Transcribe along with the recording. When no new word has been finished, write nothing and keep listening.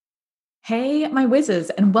Hey, my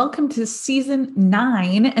whizzes, and welcome to season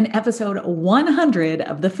 9 and episode 100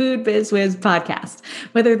 of the Food Biz Wiz podcast.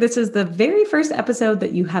 Whether this is the very first episode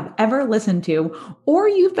that you have ever listened to, or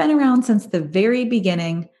you've been around since the very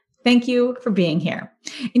beginning, thank you for being here.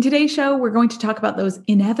 In today's show, we're going to talk about those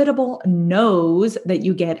inevitable no's that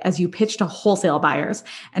you get as you pitch to wholesale buyers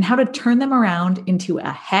and how to turn them around into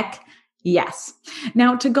a heck yes.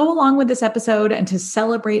 Now, to go along with this episode and to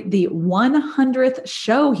celebrate the 100th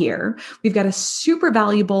show here, we've got a super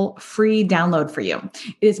valuable free download for you.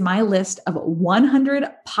 It is my list of 100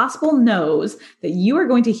 possible no's that you are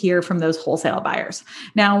going to hear from those wholesale buyers.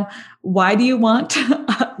 Now, why do you want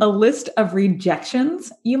a list of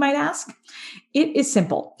rejections, you might ask? It is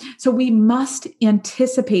simple. So we must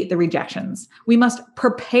anticipate the rejections. We must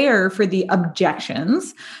prepare for the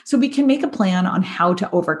objections so we can make a plan on how to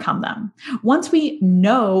overcome them. Once we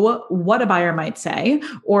know what a buyer might say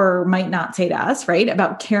or might not say to us, right,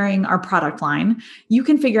 about carrying our product line, you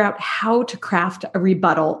can figure out how to craft a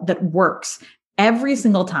rebuttal that works every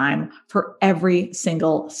single time for every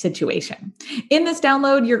single situation. In this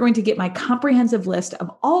download, you're going to get my comprehensive list of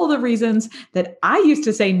all the reasons that I used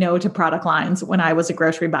to say no to product lines when I was a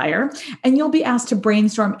grocery buyer, and you'll be asked to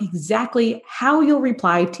brainstorm exactly how you'll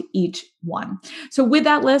reply to each one. So with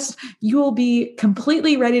that list, you will be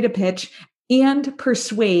completely ready to pitch and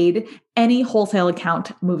persuade any wholesale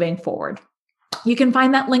account moving forward. You can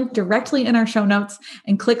find that link directly in our show notes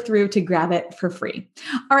and click through to grab it for free.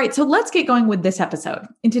 All right, so let's get going with this episode.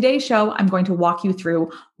 In today's show, I'm going to walk you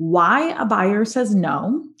through why a buyer says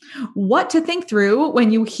no, what to think through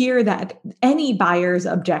when you hear that any buyer's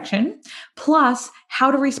objection, plus how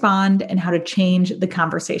to respond and how to change the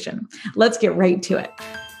conversation. Let's get right to it.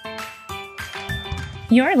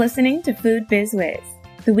 You're listening to Food Biz Wiz,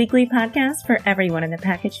 the weekly podcast for everyone in the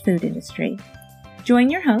packaged food industry. Join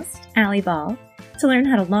your host, Allie Ball, to learn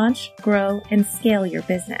how to launch, grow, and scale your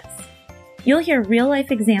business. You'll hear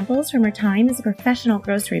real-life examples from her time as a professional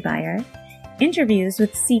grocery buyer, interviews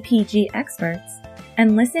with CPG experts,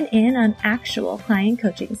 and listen in on actual client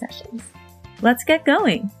coaching sessions. Let's get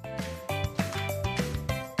going.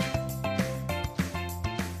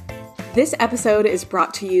 This episode is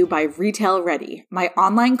brought to you by Retail Ready, my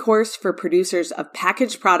online course for producers of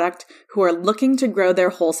packaged product who are looking to grow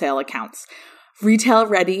their wholesale accounts. Retail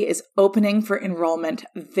Ready is opening for enrollment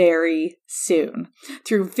very soon.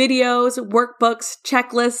 Through videos, workbooks,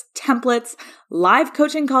 checklists, templates, live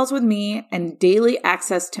coaching calls with me, and daily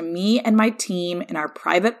access to me and my team in our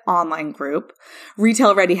private online group,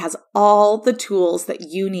 Retail Ready has all the tools that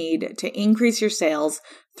you need to increase your sales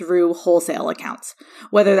through wholesale accounts,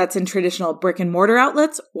 whether that's in traditional brick and mortar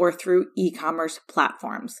outlets or through e-commerce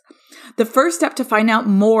platforms. The first step to find out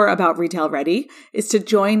more about Retail Ready is to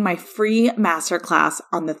join my free masterclass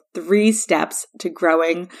on the 3 steps to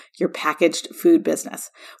growing your packaged food business,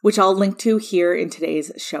 which I'll link to here in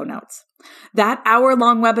today's show notes. That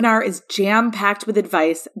hour-long webinar is jam-packed with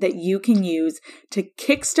advice that you can use to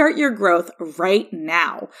kickstart your growth right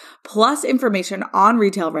now, plus information on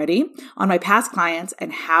Retail Ready, on my past clients,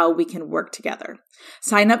 and how we can work together.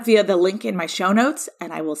 Sign up via the link in my show notes,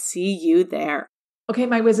 and I will see you there. Okay,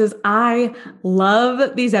 my whizzes, I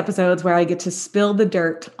love these episodes where I get to spill the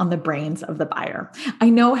dirt on the brains of the buyer. I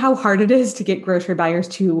know how hard it is to get grocery buyers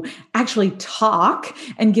to actually talk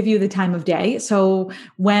and give you the time of day. So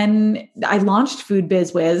when I launched Food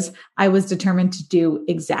Biz Wiz, I was determined to do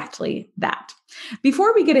exactly that.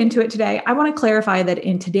 Before we get into it today, I want to clarify that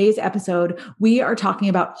in today's episode, we are talking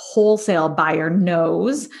about wholesale buyer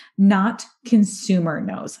no's, not consumer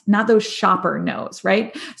no's, not those shopper no's,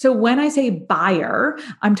 right? So when I say buyer,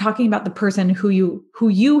 I'm talking about the person who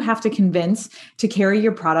you have to convince to carry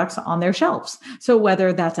your products on their shelves. So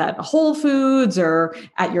whether that's at Whole Foods or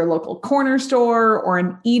at your local corner store or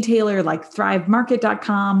an e-tailer like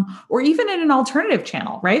thrivemarket.com, or even in an alternative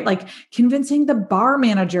channel, right? Like convincing the bar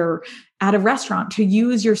manager at a restaurant to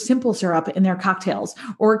use your simple syrup in their cocktails,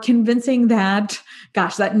 or convincing that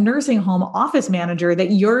nursing home office manager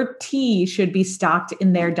that your tea should be stocked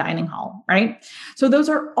in their dining hall, right? So those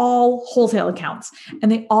are all wholesale accounts,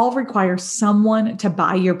 and they all require someone to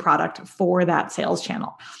buy your product for that sales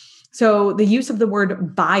channel. So the use of the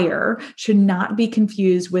word buyer should not be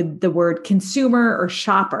confused with the word consumer or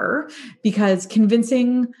shopper, because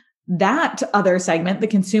convincing that other segment, the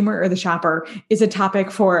consumer or the shopper, is a topic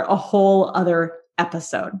for a whole other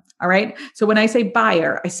episode. All right. So when I say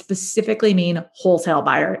buyer, I specifically mean wholesale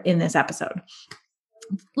buyer in this episode.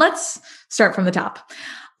 Let's start from the top.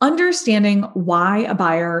 Understanding why a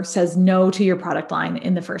buyer says no to your product line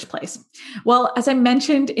in the first place. Well, as I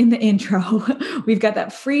mentioned in the intro, we've got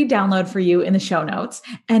that free download for you in the show notes,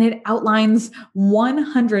 and it outlines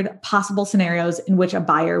 100 possible scenarios in which a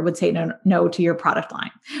buyer would say no to your product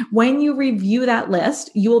line. When you review that list,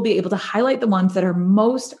 you will be able to highlight the ones that are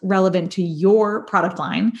most relevant to your product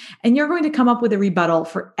line, and you're going to come up with a rebuttal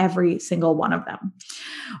for every single one of them.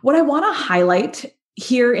 What I want to highlight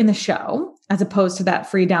here in the show, as opposed to that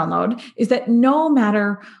free download, is that no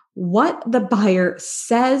matter what the buyer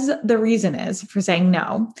says the reason is for saying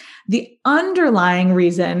no, the underlying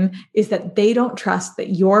reason is that they don't trust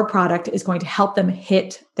that your product is going to help them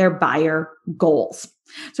hit their buyer goals.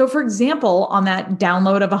 So for example, on that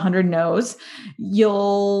download of 100 no's,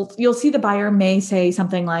 you'll see the buyer may say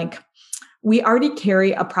something like, we already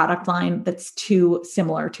carry a product line that's too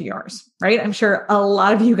similar to yours, right? I'm sure a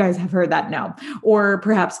lot of you guys have heard that no. Or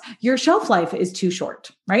perhaps your shelf life is too short,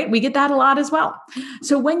 right? We get that a lot as well.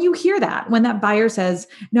 So when you hear that, when that buyer says,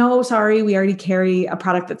 no, sorry, we already carry a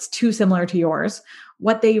product that's too similar to yours,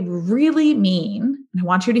 what they really mean, and I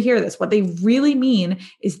want you to hear this, what they really mean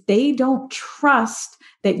is they don't trust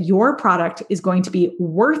that your product is going to be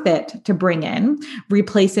worth it to bring in,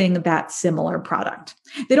 replacing that similar product.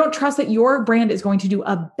 They don't trust that your brand is going to do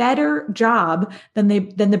a better job than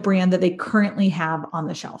the brand that they currently have on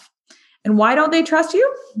the shelf. And why don't they trust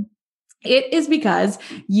you? It is because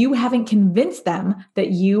you haven't convinced them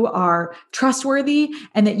that you are trustworthy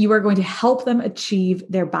and that you are going to help them achieve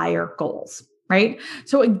their buyer goals. Right?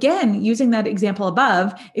 So again, using that example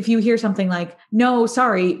above, if you hear something like, no,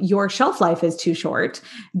 sorry, your shelf life is too short,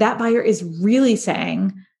 that buyer is really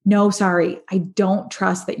saying, no, sorry, I don't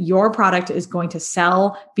trust that your product is going to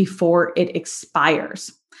sell before it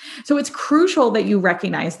expires. So it's crucial that you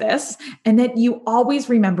recognize this and that you always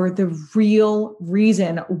remember the real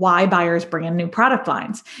reason why buyers bring in new product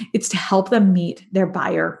lines. It's to help them meet their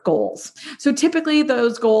buyer goals. So typically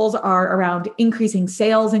those goals are around increasing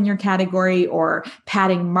sales in your category or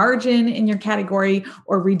padding margin in your category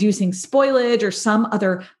or reducing spoilage or some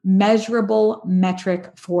other measurable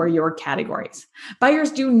metric for your categories. Buyers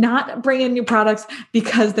do not bring in new products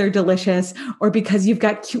because they're delicious or because you've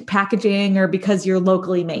got cute packaging or because you're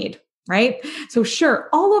locally made, right? So sure,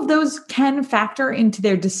 all of those can factor into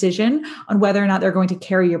their decision on whether or not they're going to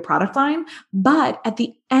carry your product line. But at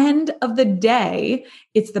the end of the day,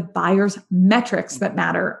 it's the buyer's metrics that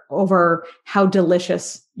matter over how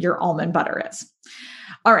delicious your almond butter is.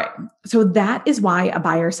 All right. So that is why a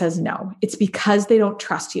buyer says no. It's because they don't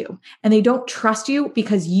trust you. And they don't trust you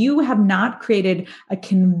because you have not created a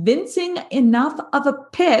convincing enough of a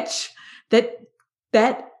pitch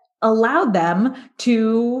that allowed them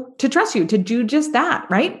to trust you, to do just that,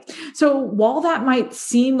 right? So while that might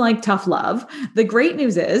seem like tough love, the great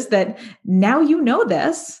news is that now that you know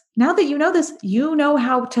this, you know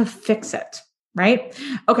how to fix it, right?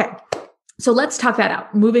 Okay. So let's talk that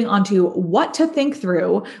out. Moving on to what to think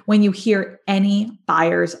through when you hear any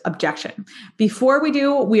buyer's objection. Before we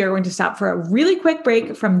do, we are going to stop for a really quick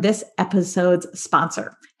break from this episode's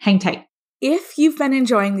sponsor. Hang tight. If you've been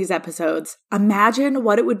enjoying these episodes, imagine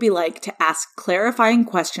what it would be like to ask clarifying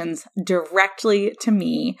questions directly to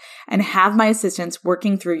me and have my assistants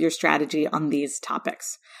working through your strategy on these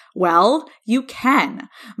topics. Well, you can.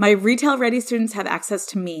 My Retail Ready students have access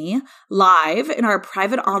to me live in our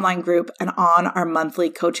private online group and on our monthly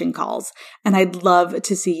coaching calls, and I'd love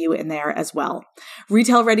to see you in there as well.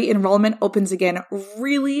 Retail Ready enrollment opens again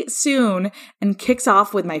really soon and kicks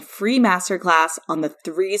off with my free masterclass on the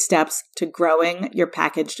 3 steps to growing your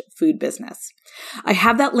packaged food business. I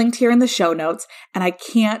have that linked here in the show notes, and I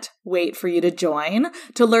can't wait for you to join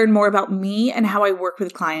to learn more about me and how I work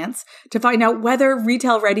with clients, to find out whether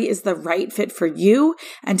Retail Ready is the right fit for you,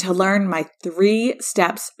 and to learn my 3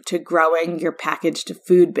 steps to growing your packaged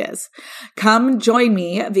food biz. Come join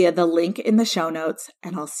me via the link in the show notes,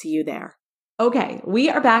 and I'll see you there. Okay, we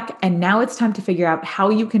are back, and now it's time to figure out how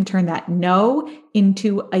you can turn that no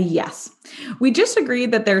into a yes. We just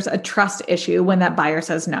agreed that there's a trust issue when that buyer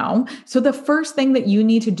says no. So the first thing that you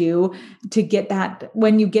need to do to get that,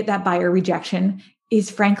 when you get that buyer rejection, is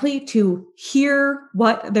frankly to hear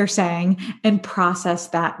what they're saying and process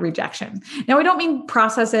that rejection. Now, I don't mean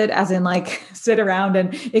process it as in like sit around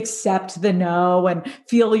and accept the no and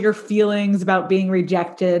feel your feelings about being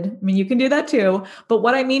rejected. I mean, you can do that too. But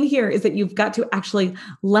what I mean here is that you've got to actually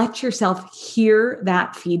let yourself hear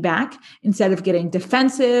that feedback instead of getting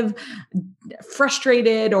defensive,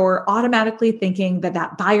 frustrated, or automatically thinking that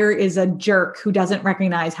that buyer is a jerk who doesn't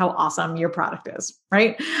recognize how awesome your product is,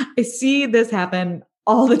 right? I see this happen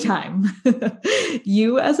all the time.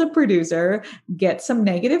 You as a producer get some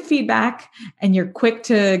negative feedback and you're quick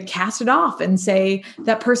to cast it off and say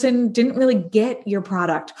that person didn't really get your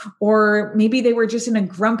product, or maybe they were just in a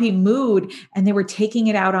grumpy mood and they were taking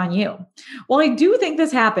it out on you. Well, I do think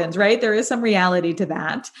this happens, right? There is some reality to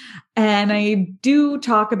that. And I do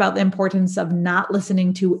talk about the importance of not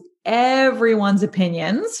listening to everyone's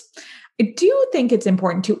opinions. I do think it's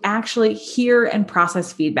important to actually hear and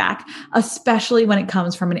process feedback, especially when it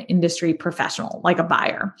comes from an industry professional like a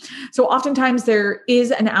buyer. So oftentimes there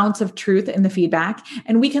is an ounce of truth in the feedback,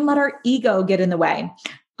 and we can let our ego get in the way.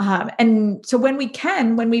 And so when we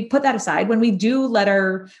put that aside, when we do let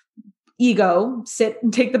our ego sit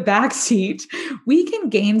and take the back seat, we can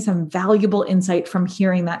gain some valuable insight from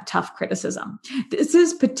hearing that tough criticism. This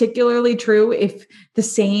is particularly true if the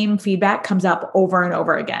same feedback comes up over and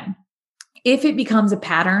over again. If it becomes a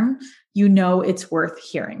pattern, you know it's worth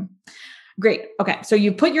hearing. Great. Okay. So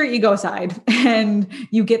you put your ego aside and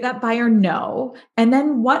you get that buyer no. And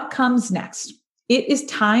then what comes next? It is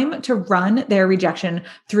time to run their rejection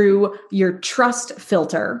through your trust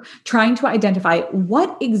filter, trying to identify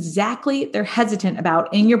what exactly they're hesitant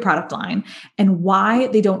about in your product line and why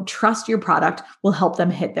they don't trust your product will help them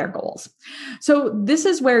hit their goals. So this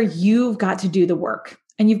is where you've got to do the work.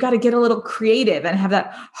 And you've got to get a little creative and have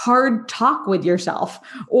that hard talk with yourself.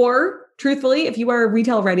 Or truthfully, if you are a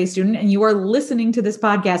Retail Ready student and you are listening to this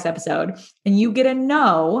podcast episode and you get a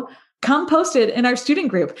no, come post it in our student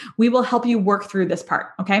group. We will help you work through this part.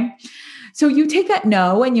 Okay. So you take that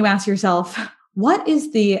no and you ask yourself, what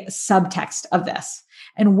is the subtext of this?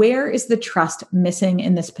 And where is the trust missing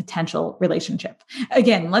in this potential relationship?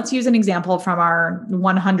 Again, let's use an example from our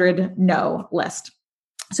 100 no list.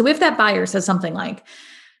 So if that buyer says something like,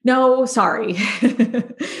 no, sorry,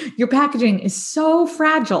 your packaging is so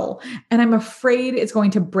fragile and I'm afraid it's going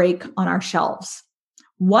to break on our shelves.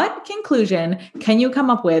 What conclusion can you come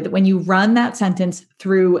up with when you run that sentence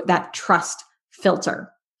through that trust filter?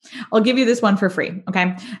 I'll give you this one for free.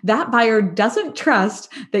 Okay. That buyer doesn't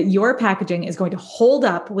trust that your packaging is going to hold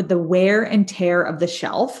up with the wear and tear of the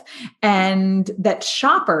shelf, and that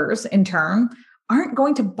shoppers in turn aren't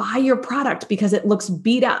going to buy your product because it looks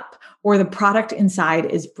beat up or the product inside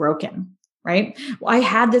is broken, right? Well, I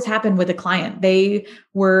had this happen with a client. They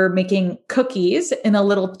were making cookies in a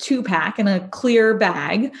little 2-pack in a clear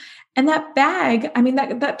bag. And that bag, I mean,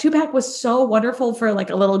 that 2-pack was so wonderful for like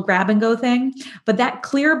a little grab and go thing. But that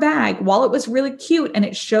clear bag, while it was really cute and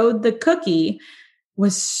it showed the cookie,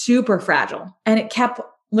 was super fragile. And it kept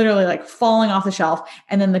literally like falling off the shelf.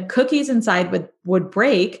 And then the cookies inside would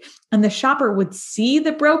break and the shopper would see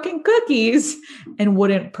the broken cookies and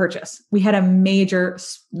wouldn't purchase. We had a major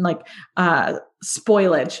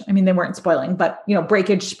spoilage. I mean, they weren't spoiling, but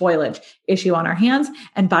breakage, spoilage issue on our hands,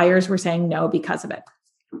 and buyers were saying no because of it.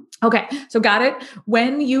 Okay. So got it.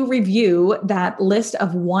 When you review that list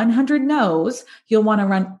of 100 no's, you'll want to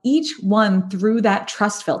run each one through that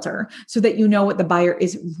trust filter so that you know what the buyer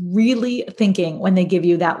is really thinking when they give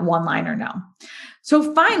you that one-liner no.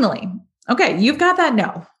 So finally, okay, you've got that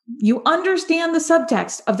no. You understand the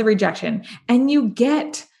subtext of the rejection, and you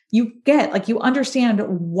understand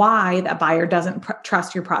why that buyer doesn't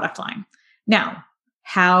trust your product line. Now,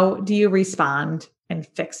 how do you respond and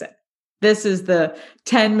fix it? This is the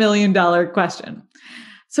 $10 million question.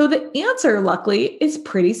 So the answer, luckily, is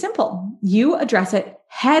pretty simple. You address it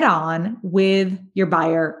head on with your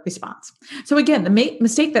buyer response. So again, the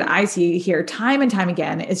mistake that I see here time and time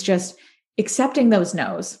again is just accepting those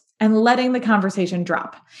no's and letting the conversation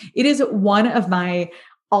drop. It is one of my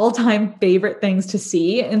all-time favorite things to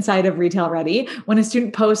see inside of Retail Ready when a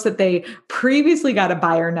student posts that they previously got a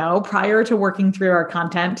buyer no prior to working through our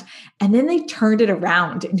content, and then they turned it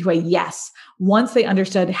around into a yes once they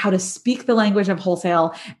understood how to speak the language of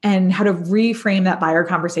wholesale and how to reframe that buyer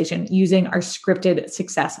conversation using our scripted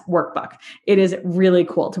success workbook. It is really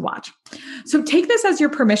cool to watch. So take this as your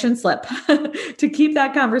permission slip to keep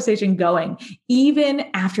that conversation going, even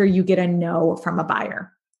after you get a no from a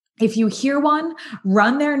buyer. If you hear one,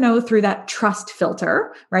 run their no through that trust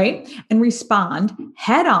filter, right? And respond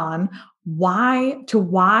head on why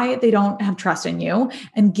they don't have trust in you,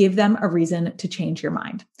 and give them a reason to change your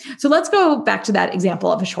mind. So let's go back to that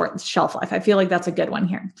example of a short shelf life. I feel like that's a good one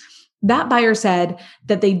here. That buyer said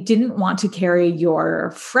that they didn't want to carry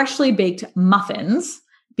your freshly baked muffins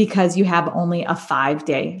because you have only a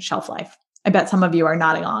 5-day shelf life. I bet some of you are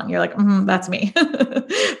nodding along. You're like, that's me.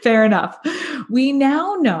 Fair enough. We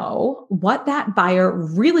now know what that buyer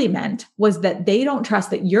really meant was that they don't trust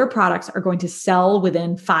that your products are going to sell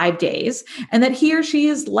within 5 days, and that he or she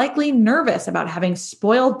is likely nervous about having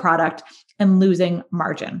spoiled product and losing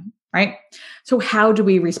margin. right? So how do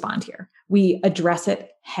we respond here? We address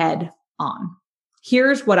it head on.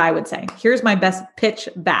 Here's what I would say. Here's my best pitch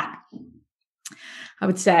back. I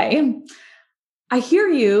would say, I hear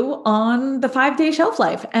you on the 5-day shelf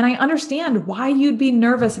life, and I understand why you'd be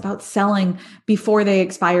nervous about selling before they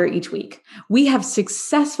expire each week. We have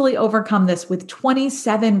successfully overcome this with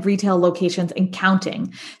 27 retail locations and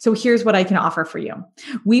counting. So here's what I can offer for you.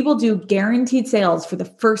 We will do guaranteed sales for the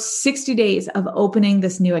first 60 days of opening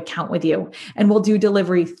this new account with you, and we'll do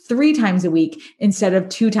delivery 3 times a week instead of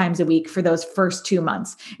 2 times a week for those first 2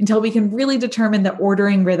 months until we can really determine the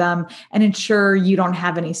ordering rhythm and ensure you don't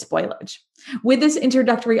have any spoilage. With this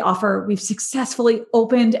introductory offer, we've successfully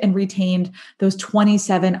opened and retained those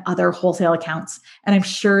 27 other wholesale accounts, and I'm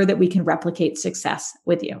sure that we can replicate success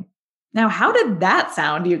with you. Now, how did that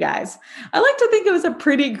sound, you guys? I like to think it was a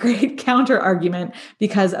pretty great counter argument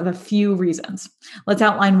because of a few reasons. Let's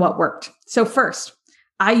outline what worked. So first,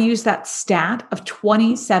 I used that stat of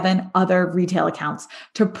 27 other retail accounts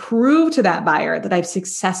to prove to that buyer that I've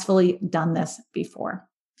successfully done this before.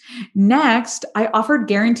 Next, I offered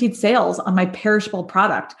guaranteed sales on my perishable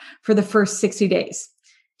product for the first 60 days.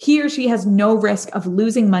 He or she has no risk of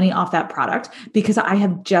losing money off that product because I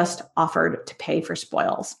have just offered to pay for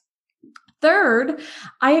spoils. Third,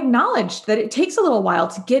 I acknowledged that it takes a little while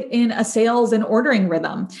to get in a sales and ordering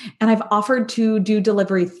rhythm, and I've offered to do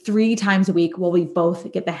delivery 3 times a week while we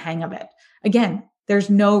both get the hang of it. Again, there's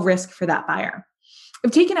no risk for that buyer. I've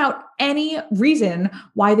taken out any reason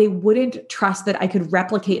why they wouldn't trust that I could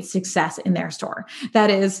replicate success in their store. That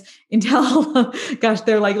is, until,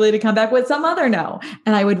 they're likely to come back with some other no.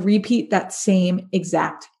 And I would repeat that same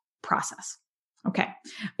exact process. Okay.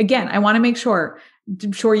 Again, I want to make sure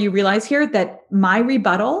you realize here that my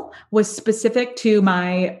rebuttal was specific to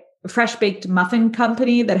my fresh baked muffin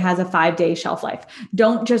company that has a 5-day shelf life.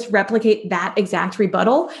 Don't just replicate that exact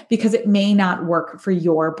rebuttal because it may not work for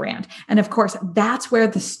your brand. And of course, that's where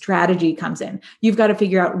the strategy comes in. You've got to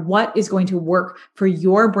figure out what is going to work for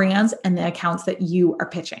your brands and the accounts that you are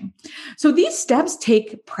pitching. So these steps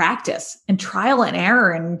take practice and trial and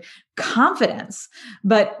error and confidence.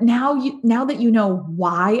 But now that you know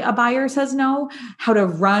why a buyer says no, how to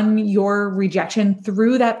run your rejection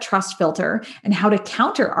through that trust filter, and how to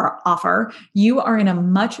counter our offer, you are in a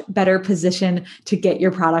much better position to get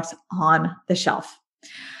your products on the shelf.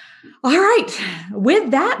 All right. With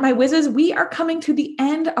that, my whizzes, we are coming to the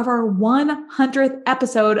end of our 100th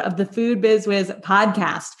episode of the Food Biz Wiz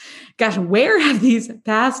podcast. Gosh, where have these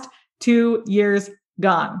past 2 years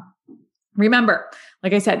gone? Remember,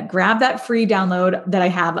 like I said, grab that free download that I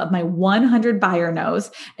have of my 100 buyer no's,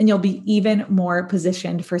 and you'll be even more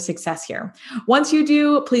positioned for success here. Once you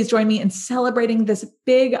do, please join me in celebrating this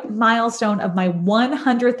big milestone of my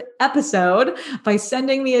 100th episode by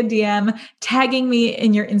sending me a DM, tagging me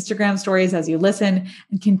in your Instagram stories as you listen,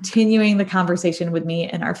 and continuing the conversation with me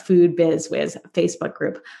in our Food Biz Wiz Facebook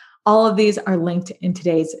group. All of these are linked in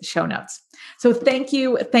today's show notes. So thank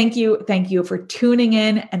you for tuning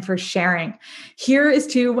in and for sharing. Here is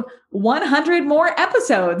to 100 more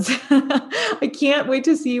episodes. I can't wait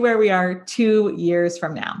to see where we are 2 years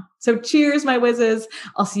from now. So cheers, my whizzes.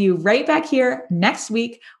 I'll see you right back here next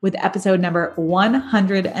week with episode number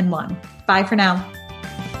 101. Bye for now.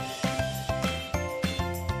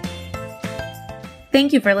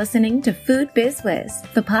 Thank you for listening to Food Biz Wiz,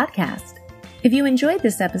 the podcast. If you enjoyed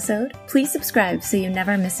this episode, please subscribe so you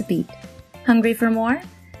never miss a beat. Hungry for more?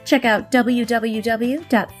 Check out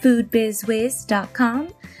www.foodbizwiz.com.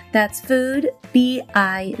 That's food,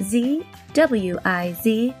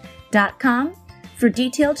 BIZWIZ.com for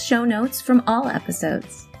detailed show notes from all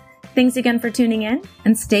episodes. Thanks again for tuning in,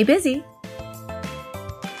 and stay busy.